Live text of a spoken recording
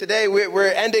Today we're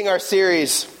ending our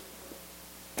series.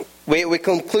 We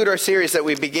conclude our series that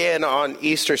we began on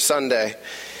Easter Sunday,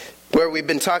 where we've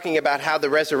been talking about how the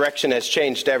resurrection has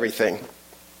changed everything.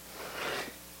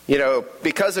 You know,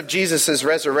 because of Jesus'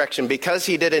 resurrection, because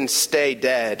he didn't stay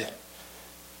dead,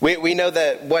 we know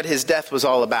that what his death was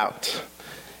all about.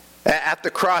 At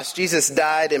the cross, Jesus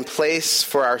died in place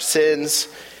for our sins,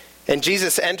 and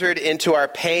Jesus entered into our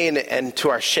pain and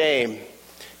to our shame.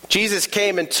 Jesus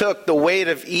came and took the weight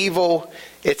of evil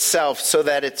itself so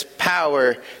that its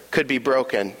power could be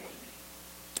broken.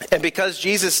 And because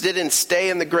Jesus didn't stay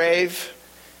in the grave,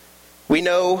 we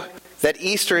know that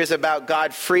Easter is about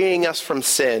God freeing us from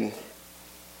sin,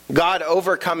 God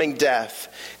overcoming death,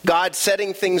 God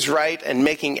setting things right and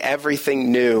making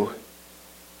everything new.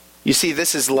 You see,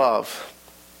 this is love.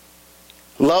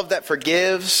 Love that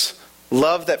forgives,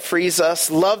 love that frees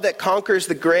us, love that conquers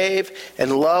the grave,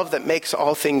 and love that makes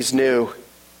all things new.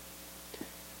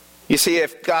 You see,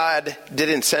 if God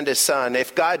didn't send his son,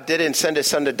 if God didn't send his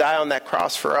son to die on that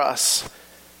cross for us,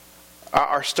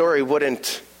 our story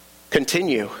wouldn't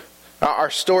continue. Our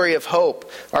story of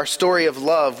hope, our story of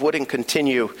love wouldn't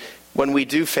continue when we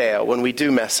do fail, when we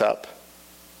do mess up.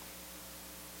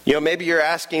 You know, maybe you're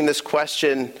asking this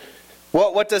question,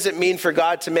 what does it mean for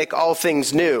God to make all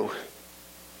things new?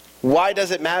 Why does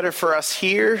it matter for us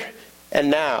here and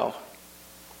now?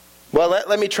 Well,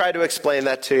 let me try to explain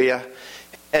that to you.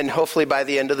 And hopefully by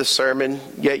the end of the sermon,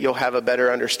 you'll have a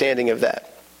better understanding of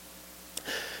that.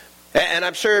 And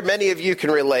I'm sure many of you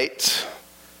can relate.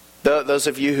 Those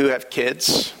of you who have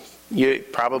kids, you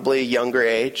probably younger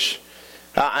age.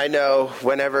 I know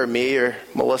whenever me or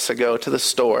Melissa go to the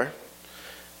store,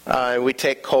 we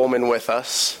take Coleman with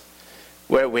us,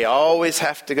 where we always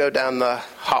have to go down the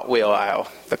Hot Wheel aisle,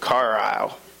 the car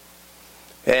aisle.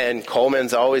 And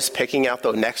Coleman's always picking out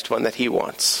the next one that he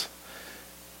wants.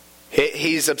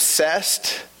 He's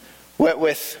obsessed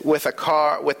with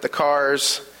the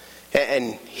cars,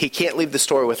 and he can't leave the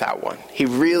store without one. He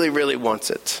really, really wants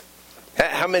it.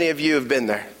 How many of you have been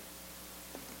there?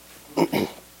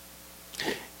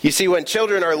 You see, when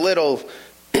children are little,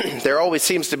 there always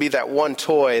seems to be that one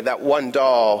toy, that one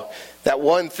doll, that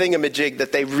one thingamajig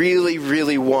that they really,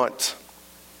 really want.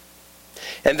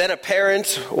 And then a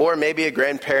parent or maybe a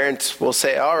grandparent will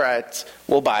say, all right,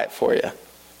 we'll buy it for you.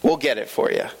 We'll get it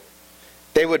for you.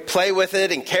 They would play with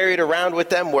it and carry it around with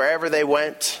them wherever they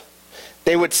went.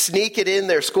 They would sneak it in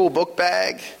their school book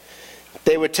bag.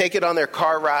 They would take it on their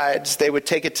car rides. They would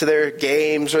take it to their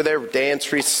games or their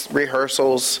dance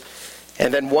rehearsals.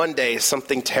 And then one day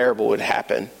something terrible would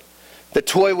happen. The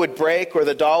toy would break or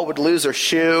the doll would lose her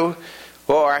shoe.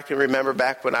 Or I can remember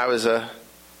back when I was a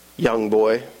young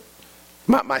boy.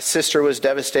 My sister was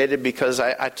devastated because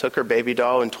I took her baby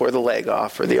doll and tore the leg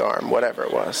off or the arm, whatever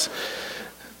it was.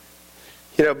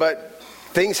 You know, but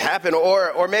things happen.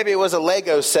 Or maybe it was a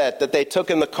Lego set that they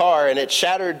took in the car and it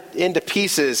shattered into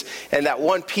pieces, and that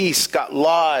one piece got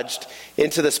lodged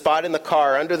into the spot in the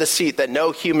car under the seat that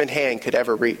no human hand could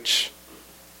ever reach.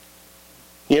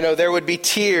 You know, there would be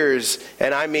tears,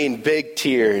 and I mean big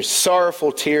tears,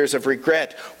 sorrowful tears of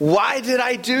regret. Why did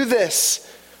I do this?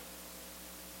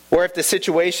 Or if the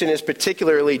situation is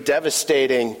particularly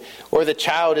devastating, or the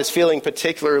child is feeling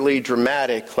particularly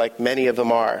dramatic, like many of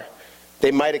them are,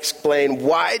 they might explain,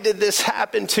 why did this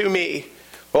happen to me?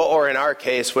 Or in our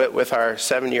case, with our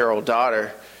 7-year-old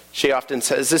daughter, she often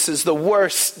says, this is the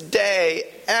worst day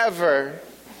ever.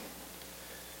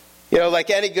 You know, like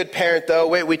any good parent, though,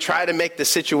 we try to make the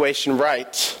situation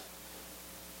right.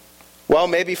 Well,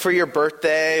 maybe for your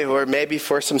birthday, or maybe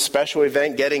for some special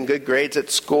event, getting good grades at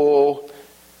school,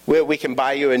 we can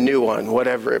buy you a new one,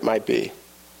 whatever it might be.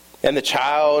 And the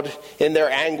child, in their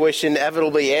anguish,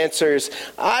 inevitably answers,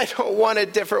 I don't want a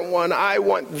different one, I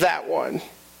want that one.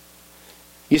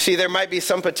 You see, there might be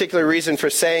some particular reason for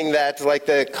saying that, like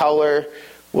the color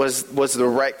was the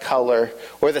right color,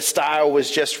 or the style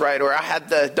was just right, or I had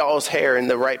the doll's hair in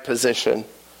the right position.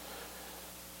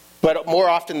 But more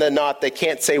often than not, they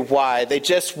can't say why. They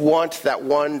just want that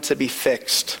one to be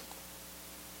fixed.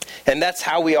 And that's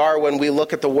how we are when we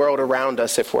look at the world around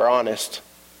us, if we're honest.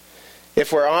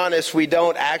 If we're honest, we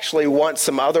don't actually want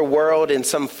some other world in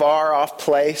some far-off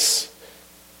place.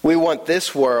 We want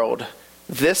this world,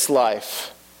 this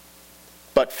life,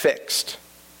 but fixed.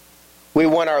 We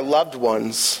want our loved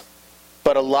ones,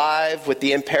 but alive with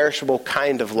the imperishable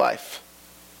kind of life.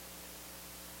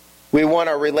 We want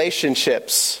our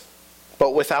relationships,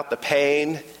 but without the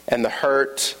pain and the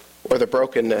hurt or the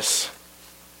brokenness.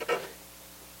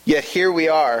 Yet here we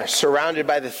are, surrounded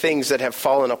by the things that have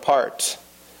fallen apart.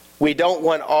 We don't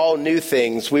want all new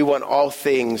things. We want all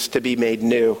things to be made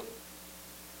new.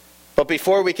 But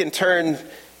before we can turn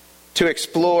to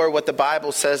explore what the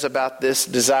Bible says about this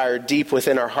desire deep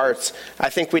within our hearts, I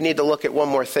think we need to look at one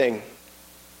more thing.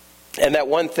 And that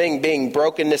one thing being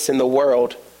brokenness in the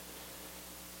world.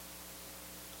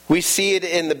 We see it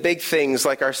in the big things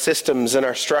like our systems and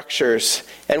our structures,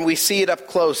 and we see it up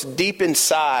close, deep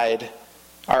inside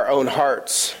our own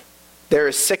hearts. There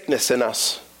is sickness in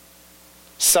us,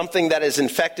 something that has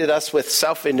infected us with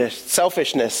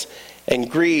selfishness and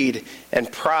greed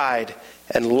and pride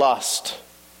and lust.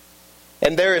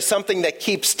 And there is something that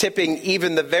keeps tipping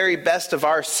even the very best of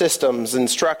our systems and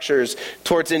structures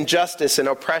towards injustice and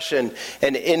oppression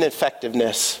and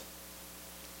ineffectiveness.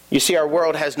 You see, our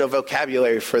world has no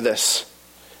vocabulary for this.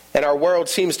 And our world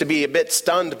seems to be a bit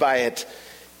stunned by it.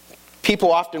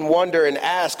 People often wonder and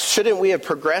ask, shouldn't we have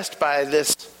progressed past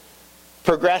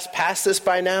this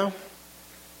by now?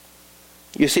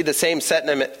 You see, the same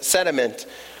sentiment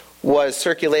was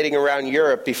circulating around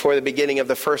Europe before the beginning of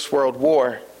the First World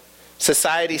War.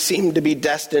 Society seemed to be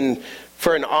destined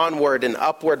for an onward and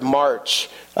upward march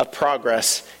of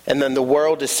progress, and then the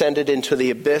world descended into the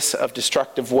abyss of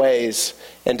destructive ways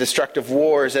and destructive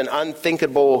wars and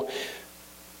unthinkable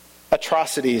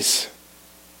atrocities.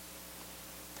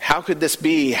 How could this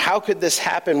be? How could this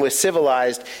happen with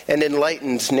civilized and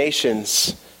enlightened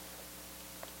nations?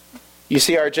 You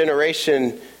see, our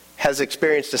generation has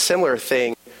experienced a similar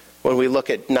thing when we look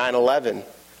at 9/11.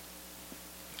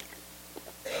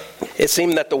 It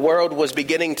seemed that the world was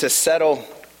beginning to settle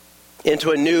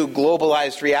into a new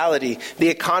globalized reality. The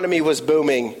economy was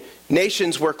booming,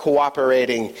 nations were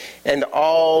cooperating, and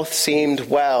all seemed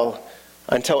well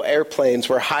until airplanes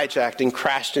were hijacked and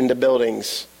crashed into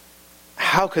buildings.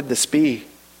 How could this be?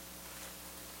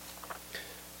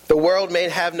 The world may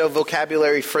have no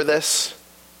vocabulary for this,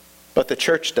 but the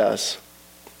church does.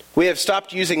 We have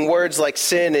stopped using words like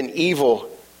sin and evil,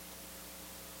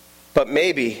 but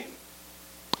maybe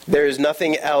there is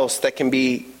nothing else that can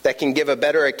give a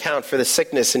better account for the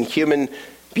sickness in human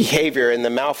behavior and the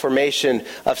malformation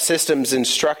of systems and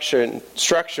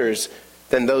structures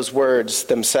than those words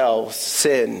themselves,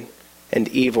 sin and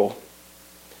evil.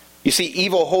 You see,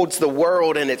 evil holds the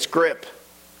world in its grip.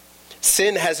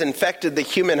 Sin has infected the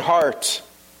human heart.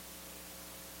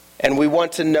 And we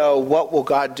want to know, what will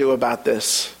God do about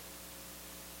this?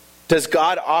 Does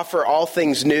God offer all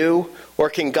things new? Or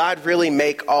can God really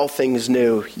make all things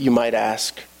new, you might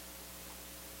ask?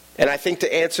 And I think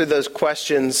to answer those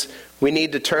questions, we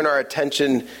need to turn our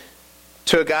attention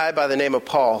to a guy by the name of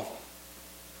Paul.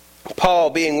 Paul,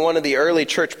 being one of the early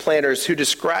church planters who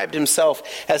described himself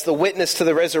as the witness to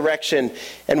the resurrection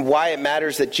and why it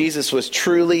matters that Jesus was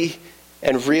truly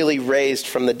and really raised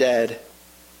from the dead.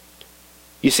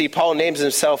 You see, Paul names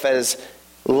himself as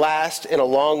last in a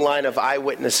long line of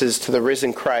eyewitnesses to the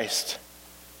risen Christ,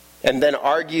 and then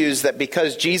argues that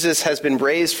because Jesus has been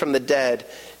raised from the dead,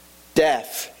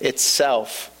 death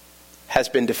itself has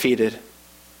been defeated.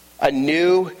 A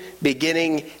new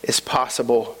beginning is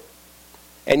possible.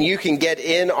 And you can get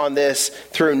in on this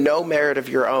through no merit of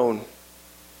your own.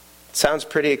 It sounds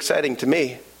pretty exciting to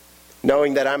me,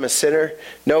 knowing that I'm a sinner,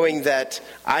 knowing that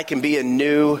I can be a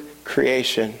new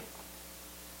creation.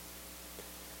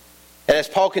 And as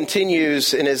Paul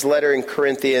continues in his letter in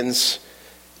Corinthians,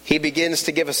 he begins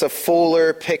to give us a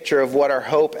fuller picture of what our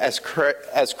hope as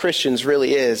Christians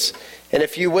really is. And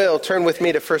if you will, turn with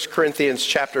me to 1 Corinthians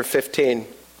chapter 15.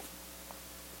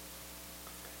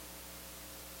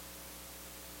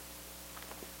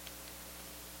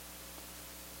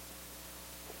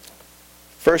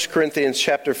 1 Corinthians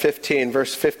chapter 15,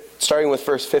 starting with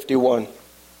verse 51.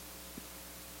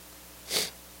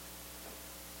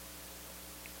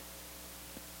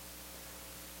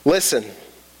 Listen,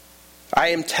 I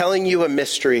am telling you a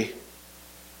mystery.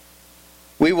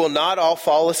 We will not all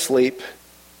fall asleep,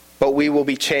 but we will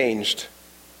be changed.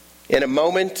 In a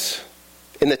moment,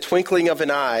 in the twinkling of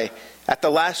an eye, at the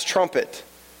last trumpet.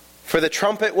 For the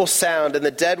trumpet will sound, and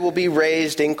the dead will be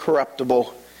raised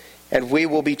incorruptible, and we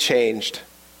will be changed.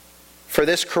 For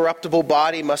this corruptible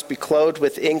body must be clothed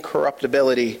with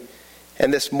incorruptibility,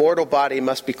 and this mortal body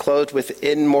must be clothed with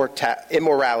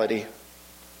immorality.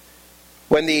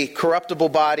 When the corruptible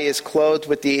body is clothed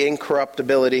with the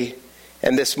incorruptibility,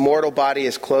 and this mortal body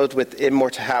is clothed with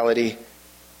immortality,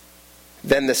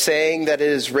 then the saying that it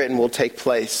is written will take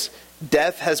place.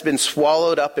 Death has been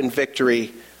swallowed up in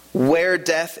victory. Where,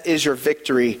 death, is your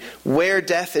victory? Where,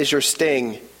 death, is your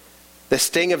sting? The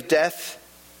sting of death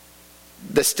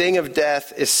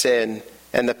is sin,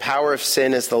 and the power of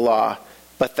sin is the law.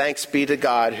 But thanks be to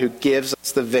God who gives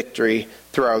us the victory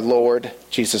through our Lord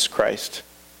Jesus Christ.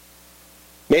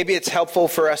 Maybe it's helpful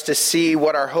for us to see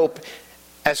what our hope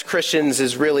as Christians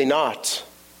is really not.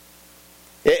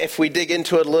 If we dig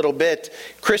into it a little bit,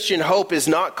 Christian hope is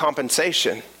not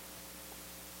compensation.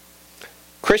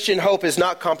 Christian hope is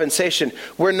not compensation.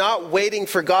 We're not waiting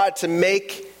for God to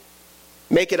make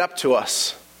it up to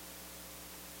us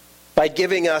by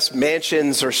giving us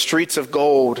mansions or streets of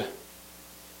gold.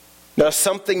 No,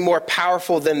 something more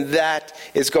powerful than that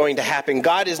is going to happen.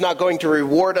 God is not going to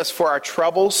reward us for our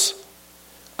troubles.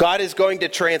 God is going to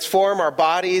transform our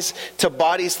bodies to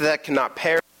bodies that cannot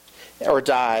perish or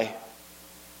die.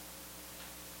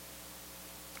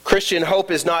 Christian hope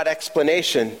is not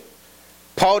explanation.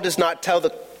 Paul does not tell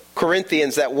the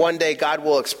Corinthians that one day God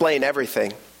will explain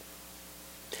everything.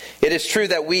 It is true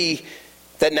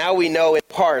that now we know in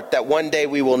part, that one day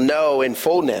we will know in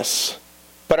fullness.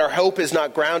 But our hope is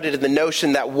not grounded in the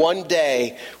notion that one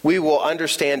day we will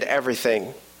understand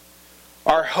everything.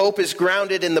 Our hope is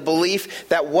grounded in the belief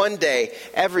that one day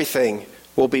everything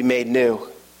will be made new.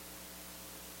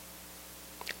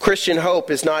 Christian hope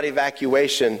is not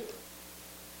evacuation.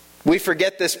 We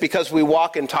forget this because we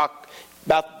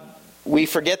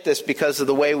forget this because of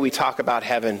the way we talk about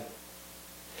heaven.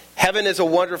 Heaven is a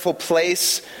wonderful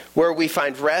place where we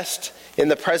find rest in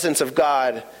the presence of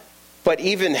God. But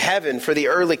even heaven, for the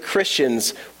early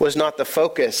Christians, was not the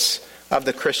focus of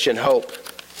the Christian hope.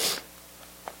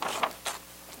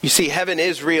 You see, heaven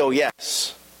is real,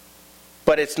 yes,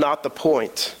 but it's not the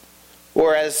point.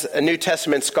 Or as a New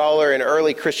Testament scholar and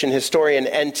early Christian historian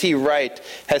N.T. Wright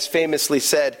has famously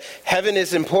said, heaven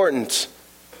is important,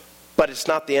 but it's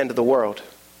not the end of the world.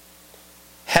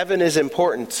 Heaven is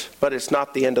important, but it's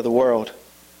not the end of the world.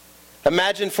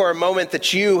 Imagine for a moment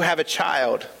that you have a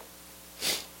child,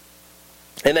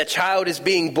 and that child is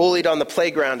being bullied on the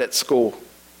playground at school.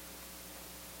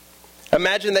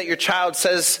 Imagine that your child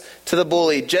says to the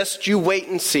bully, "Just you wait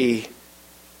and see.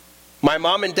 My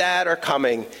mom and dad are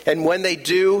coming, and when they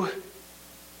do,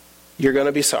 you're going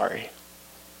to be sorry."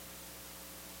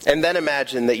 And then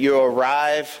imagine that you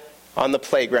arrive on the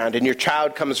playground and your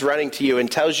child comes running to you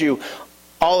and tells you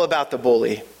all about the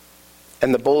bully,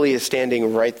 and the bully is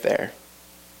standing right there.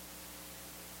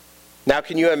 Now,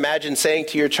 can you imagine saying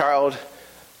to your child,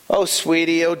 "Oh,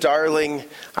 sweetie, oh, darling,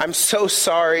 I'm so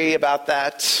sorry about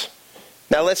that.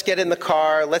 Now let's get in the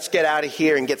car, let's get out of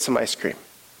here and get some ice cream."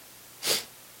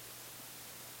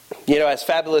 You know, as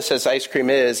fabulous as ice cream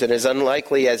is, and as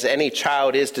unlikely as any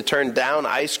child is to turn down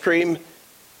ice cream,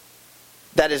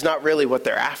 that is not really what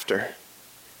they're after.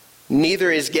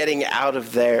 Neither is getting out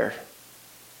of there.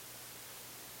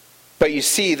 But you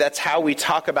see, that's how we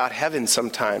talk about heaven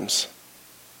sometimes.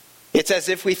 It's as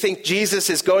if we think Jesus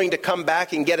is going to come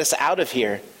back and get us out of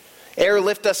here,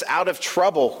 airlift us out of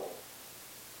trouble,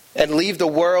 and leave the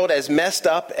world as messed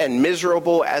up and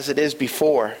miserable as it is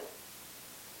before.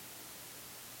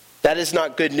 That is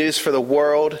not good news for the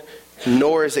world,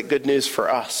 nor is it good news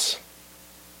for us.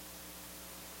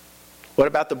 What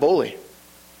about the bully?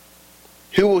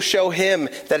 Who will show him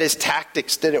that his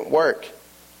tactics didn't work?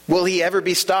 Will he ever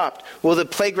be stopped? Will the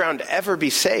playground ever be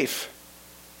safe?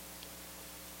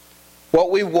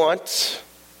 What we want,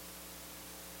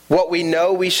 what we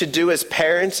know we should do as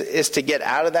parents is to get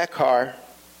out of that car,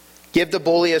 give the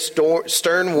bully a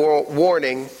stern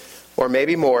warning, or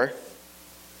maybe more,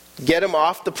 get him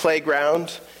off the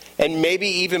playground, and maybe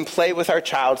even play with our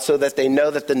child so that they know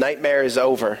that the nightmare is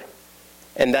over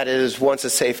and that it is once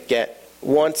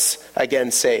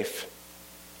again safe.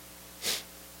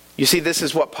 You see, this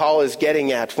is what Paul is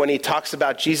getting at when he talks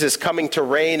about Jesus coming to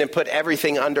reign and put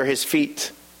everything under his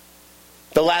feet.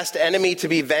 The last enemy to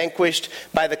be vanquished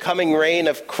by the coming reign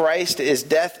of Christ is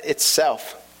death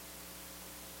itself.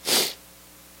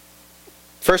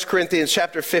 1 Corinthians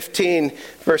chapter 15,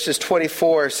 verses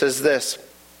 24 says this: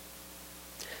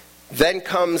 "Then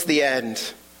comes the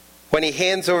end, when he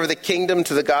hands over the kingdom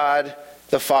to the God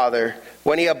the Father,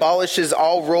 when he abolishes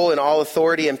all rule and all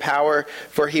authority and power,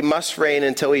 for he must reign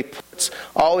until he puts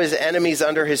all his enemies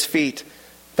under his feet.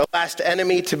 The last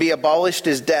enemy to be abolished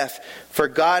is death, for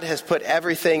God has put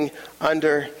everything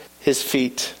under his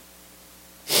feet."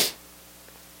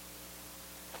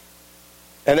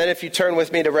 And then if you turn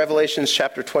with me to Revelation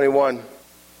chapter 21.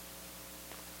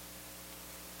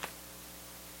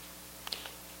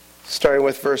 Starting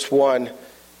with verse 1.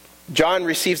 John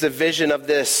receives a vision of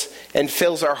this and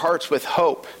fills our hearts with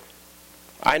hope.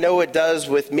 I know it does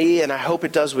with me, and I hope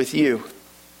it does with you.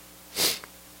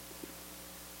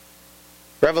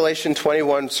 Revelation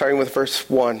 21, starting with verse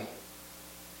 1.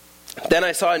 "Then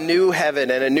I saw a new heaven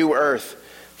and a new earth.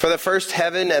 For the first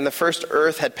heaven and the first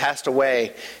earth had passed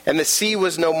away, and the sea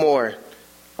was no more.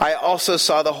 I also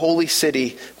saw the holy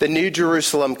city, the new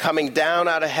Jerusalem, coming down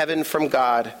out of heaven from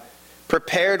God,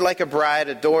 prepared like a bride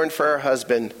adorned for her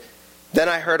husband. Then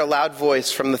I heard a loud voice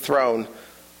from the throne.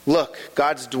 Look,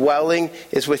 God's dwelling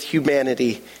is with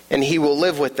humanity, and he will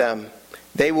live with them.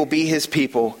 They will be his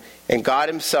people, and God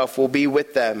himself will be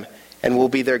with them and will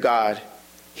be their God.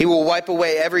 He will wipe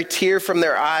away every tear from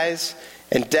their eyes,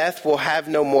 and death will have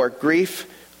no more. Grief,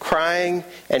 crying,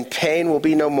 and pain will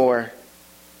be no more,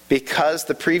 because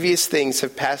the previous things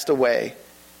have passed away.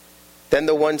 Then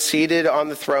the one seated on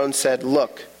the throne said,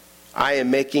 Look, I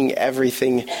am making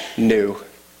everything new.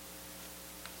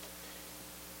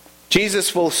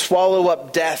 Jesus will swallow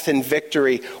up death in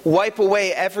victory, wipe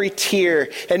away every tear,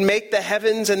 and make the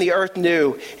heavens and the earth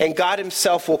new, and God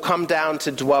himself will come down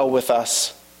to dwell with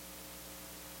us.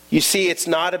 You see, it's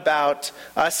not about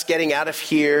us getting out of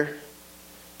here.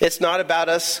 It's not about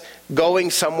us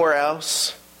going somewhere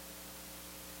else.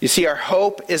 You see, our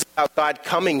hope is about God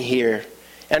coming here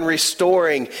and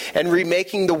restoring and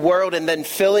remaking the world and then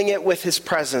filling it with his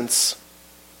presence.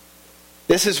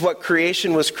 This is what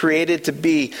creation was created to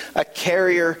be, a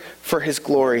carrier for his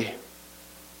glory.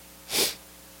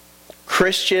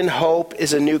 Christian hope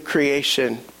is a new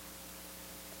creation.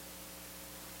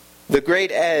 The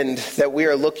great end that we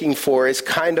are looking for is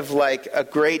kind of like a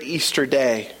great Easter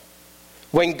day,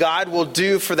 when God will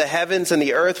do for the heavens and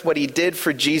the earth what he did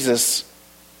for Jesus.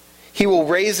 He will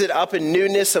raise it up in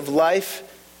newness of life,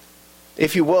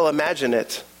 if you will imagine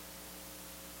it.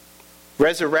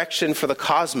 Resurrection for the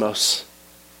cosmos.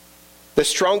 The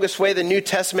strongest way the New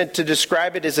Testament to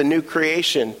describe it is a new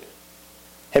creation.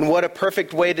 And what a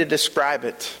perfect way to describe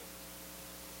it.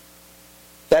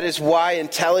 That is why in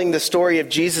telling the story of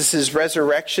Jesus'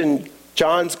 resurrection,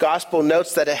 John's gospel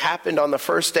notes that it happened on the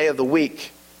first day of the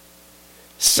week.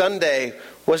 Sunday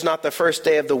was not the first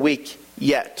day of the week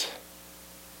yet.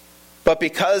 But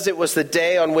because it was the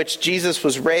day on which Jesus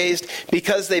was raised,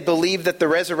 because they believed that the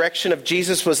resurrection of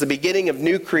Jesus was the beginning of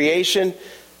new creation,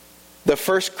 the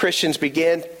first Christians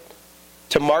began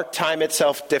to mark time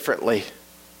itself differently.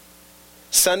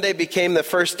 Sunday became the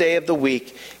first day of the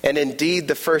week, and indeed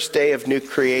the first day of new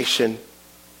creation.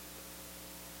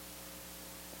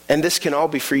 And this can all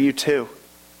be for you too.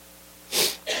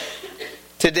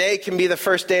 Today can be the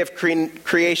first day of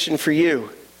creation for you.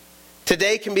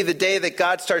 Today can be the day that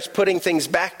God starts putting things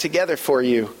back together for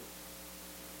you.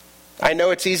 I know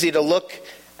it's easy to look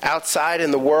outside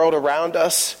in the world around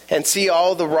us and see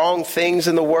all the wrong things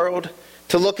in the world,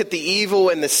 to look at the evil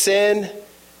and the sin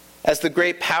as the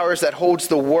great powers that holds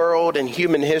the world and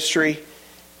human history.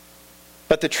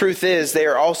 But the truth is, they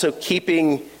are also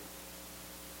keeping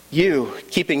you,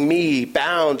 keeping me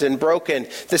bound and broken.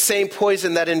 The same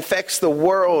poison that infects the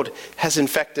world has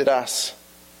infected us.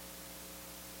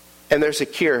 And there's a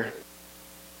cure.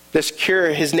 This cure,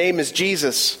 his name is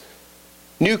Jesus.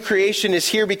 New creation is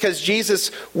here because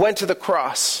Jesus went to the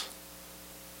cross.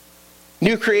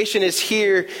 New creation is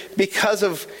here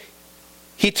because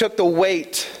he took the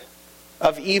weight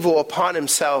of evil upon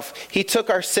himself. He took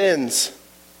our sins.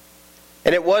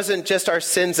 And it wasn't just our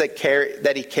sins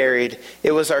that he carried.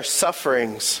 It was our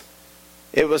sufferings.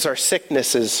 It was our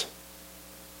sicknesses.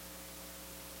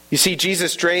 You see,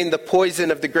 Jesus drained the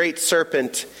poison of the great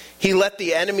serpent. He let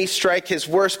the enemy strike his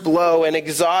worst blow and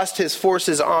exhaust his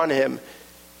forces on him.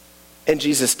 And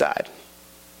Jesus died.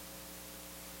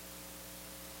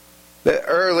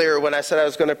 Earlier when I said I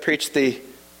was going to preach the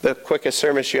quickest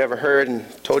sermon you ever heard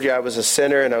and told you I was a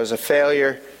sinner and I was a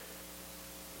failure,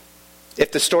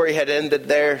 if the story had ended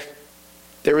there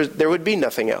would be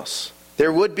nothing else.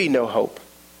 There would be no hope.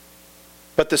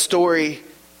 But the story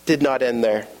did not end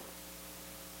there.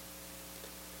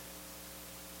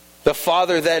 The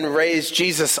Father then raised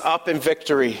Jesus up in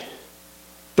victory.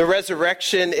 The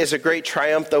resurrection is a great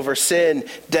triumph over sin,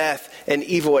 death, and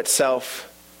evil itself.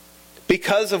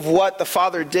 Because of what the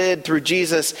Father did through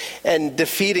Jesus and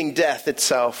defeating death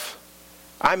itself,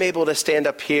 I'm able to stand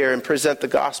up here and present the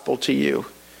gospel to you.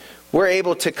 We're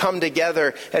able to come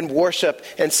together and worship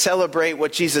and celebrate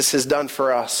what Jesus has done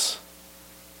for us.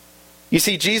 You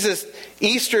see,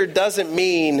 Easter doesn't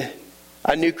mean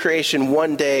a new creation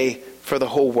one day for the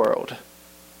whole world.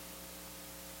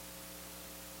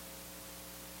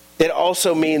 It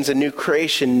also means a new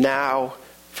creation now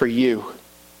for you.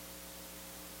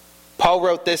 Paul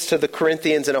wrote this to the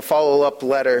Corinthians in a follow-up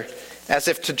letter as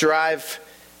if to drive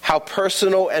how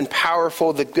personal and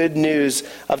powerful the good news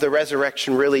of the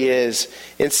resurrection really is.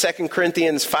 In 2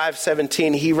 Corinthians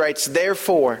 5:17, he writes,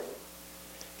 "Therefore,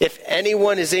 if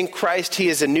anyone is in Christ, he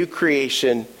is a new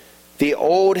creation. The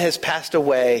old has passed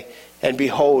away, and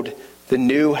behold, the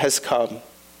new has come."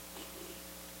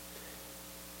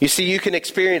 You see, you can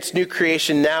experience new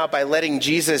creation now by letting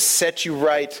Jesus set you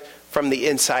right from the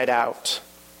inside out.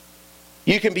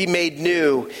 You can be made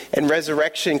new, and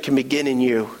resurrection can begin in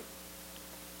you.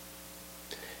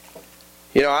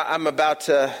 You know, I'm about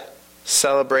to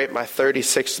celebrate my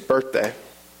 36th birthday.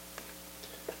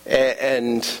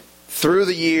 And through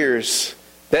the years,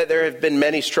 there have been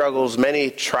many struggles, many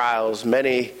trials,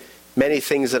 many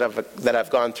things that I've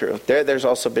gone through. There's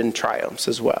also been triumphs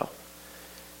as well.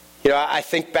 You know, I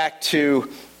think back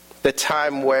to the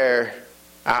time where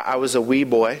I was a wee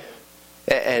boy,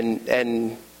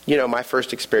 and you know, my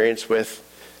first experience with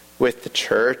the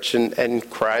church and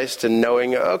Christ, and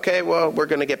knowing, okay, well, we're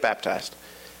going to get baptized.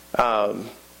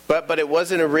 But it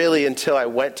wasn't really until I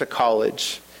went to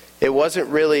college. It wasn't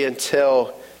really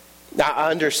until I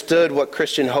understood what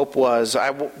Christian hope was,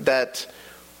 that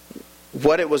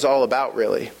what it was all about,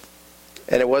 really.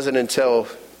 And it wasn't until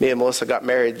me and Melissa got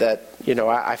married that, you know,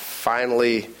 I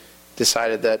finally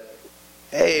decided that,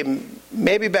 hey,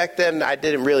 maybe back then I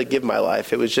didn't really give my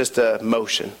life. It was just a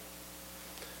motion.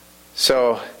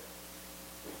 So,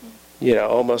 you know,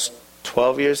 almost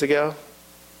 12 years ago,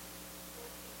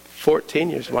 14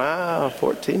 years. Wow,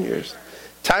 14 years.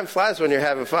 Time flies when you're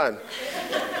having fun.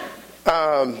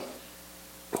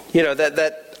 You know,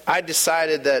 that I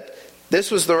decided that this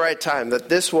was the right time, that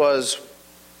this was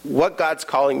what God's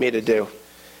calling me to do.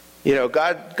 You know,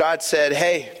 God said,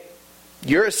 hey,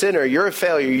 you're a sinner, you're a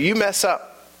failure, you mess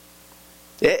up.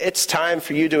 It's time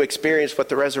for you to experience what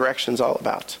the resurrection's all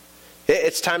about.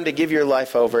 It's time to give your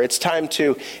life over. It's time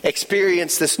to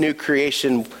experience this new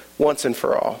creation once and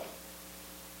for all.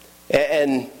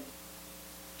 And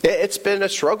it's been a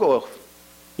struggle,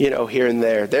 you know, here and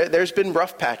there. There's been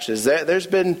rough patches. There's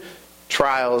been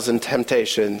trials and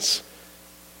temptations.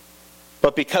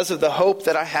 But because of the hope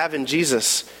that I have in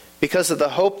Jesus, because of the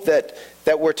hope that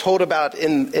we're told about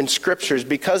in Scriptures,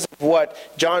 because of what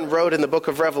John wrote in the book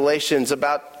of Revelations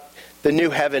about the new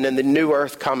heaven and the new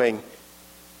earth coming,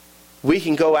 we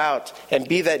can go out and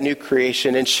be that new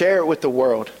creation and share it with the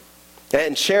world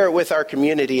and share it with our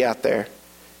community out there.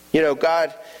 You know,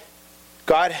 God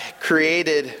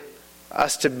created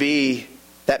us to be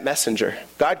that messenger.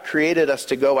 God created us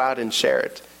to go out and share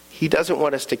it. He doesn't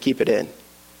want us to keep it in.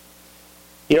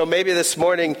 You know, maybe this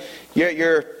morning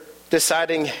you're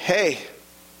deciding, hey,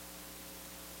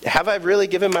 have I really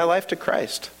given my life to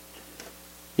Christ?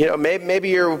 You know, maybe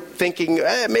you're thinking,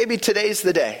 maybe today's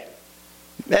the day.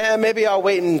 Maybe I'll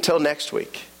wait until next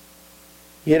week.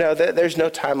 You know, there's no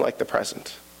time like the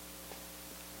present.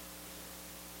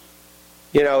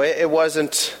 You know, it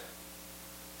wasn't,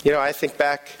 you know, I think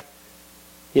back,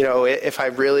 you know, if I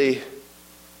really,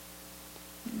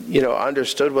 you know,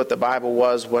 understood what the Bible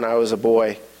was when I was a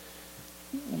boy,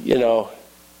 you know,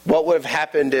 what would have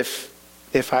happened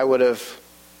if I would have,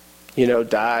 you know,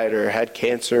 died or had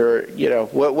cancer, or, you know,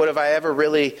 what would have I ever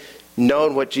really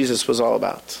known what Jesus was all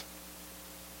about?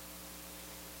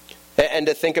 And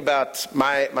to think about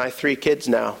my 3 kids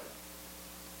now.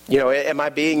 You know, am I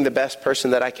being the best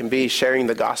person that I can be, sharing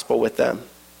the gospel with them?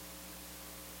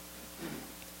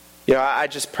 You know, I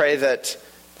just pray that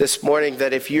this morning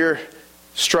that if you're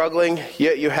struggling,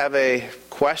 you have a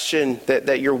question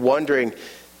that you're wondering,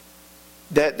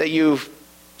 that you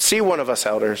see one of us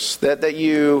elders, that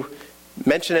you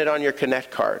mention it on your Connect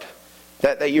card,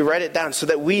 that you write it down so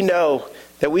that we know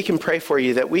that we can pray for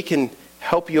you, that we can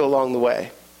help you along the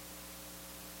way.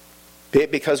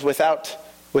 Because without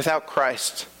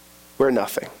Christ, we're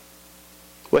nothing.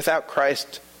 Without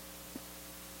Christ,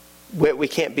 we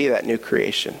can't be that new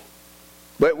creation.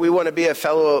 But we want to be a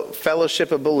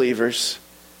fellowship of believers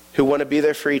who want to be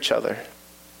there for each other.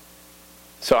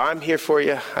 So I'm here for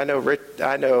you. I know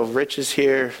Rich is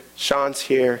here. Sean's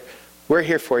here. We're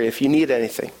here for you if you need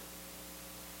anything.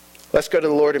 Let's go to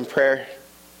the Lord in prayer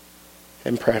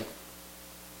and pray.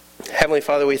 Heavenly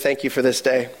Father, we thank you for this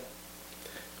day.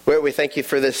 We thank you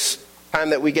for this time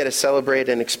that we get to celebrate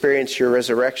and experience your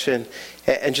resurrection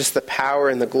and just the power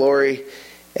and the glory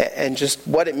and just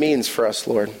what it means for us,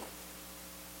 Lord.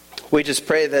 We just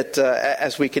pray that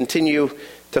as we continue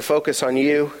to focus on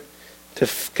you, to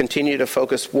continue to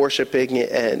focus worshiping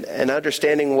and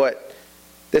understanding what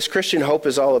this Christian hope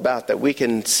is all about, that we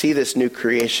can see this new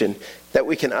creation, that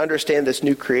we can understand this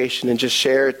new creation and just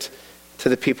share it to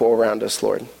the people around us,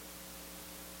 Lord.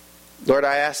 Lord,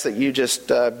 I ask that you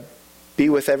just be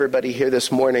with everybody here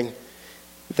this morning,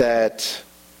 that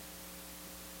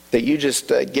you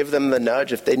just give them the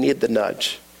nudge if they need the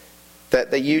nudge,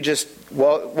 that you just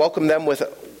welcome them with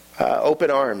open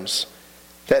arms,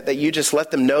 that you just let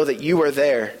them know that you are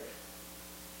there,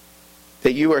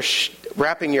 that you are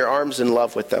wrapping your arms in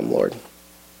love with them, Lord.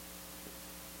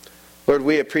 Lord,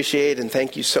 we appreciate and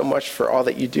thank you so much for all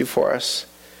that you do for us.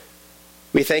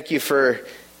 We thank you for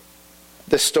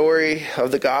the story of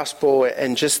the gospel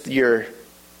and just your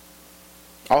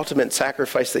ultimate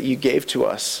sacrifice that you gave to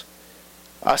us.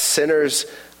 Us sinners,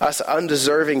 us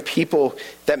undeserving people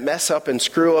that mess up and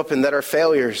screw up and that are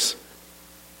failures.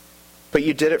 But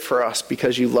you did it for us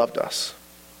because you loved us.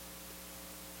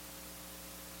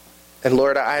 And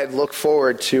Lord, I look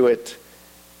forward to it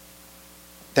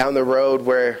down the road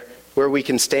where we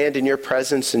can stand in your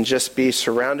presence and just be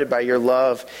surrounded by your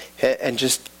love and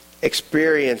just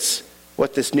experience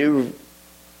what this new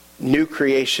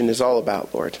creation is all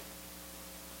about, Lord.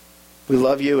 We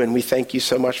love you and we thank you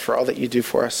so much for all that you do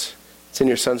for us. It's in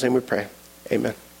your Son's name we pray. Amen.